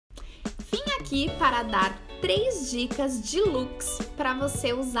aqui para dar 3 dicas de looks para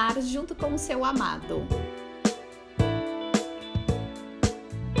você usar junto com o seu amado.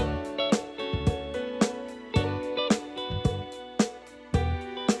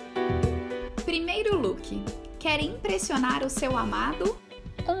 Primeiro look. Quer impressionar o seu amado?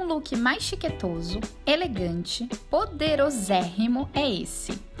 Um look mais chiquetoso, elegante, poderosérrimo é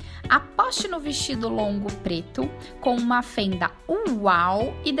esse. Aposte no vestido longo preto com uma fenda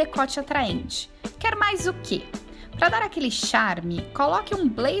uau e decote atraente. Quer mais o quê? Para dar aquele charme, coloque um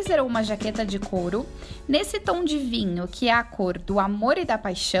blazer ou uma jaqueta de couro. Nesse tom de vinho, que é a cor do amor e da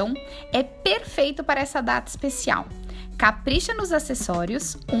paixão, é perfeito para essa data especial. Capricha nos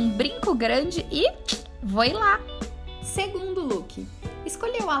acessórios, um brinco grande e voe lá! Segundo look.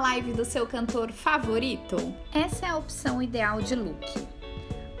 Escolheu a live do seu cantor favorito? Essa é a opção ideal de look.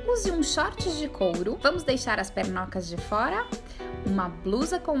 Use um shorts de couro, vamos deixar as pernocas de fora, uma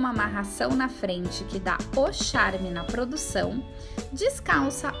blusa com uma amarração na frente que dá o charme na produção,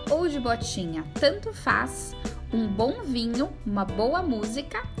 descalça ou de botinha, tanto faz, um bom vinho, uma boa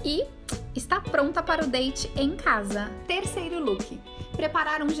música e está pronta para o date em casa. Terceiro look.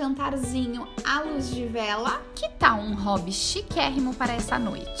 Preparar um jantarzinho à luz de vela? Que tal um hobby chiquérrimo para essa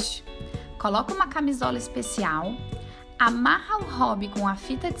noite? Coloca uma camisola especial, amarra o hobby com a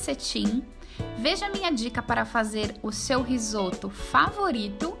fita de cetim, veja minha dica para fazer o seu risoto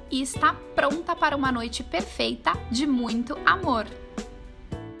favorito e está pronta para uma noite perfeita de muito amor.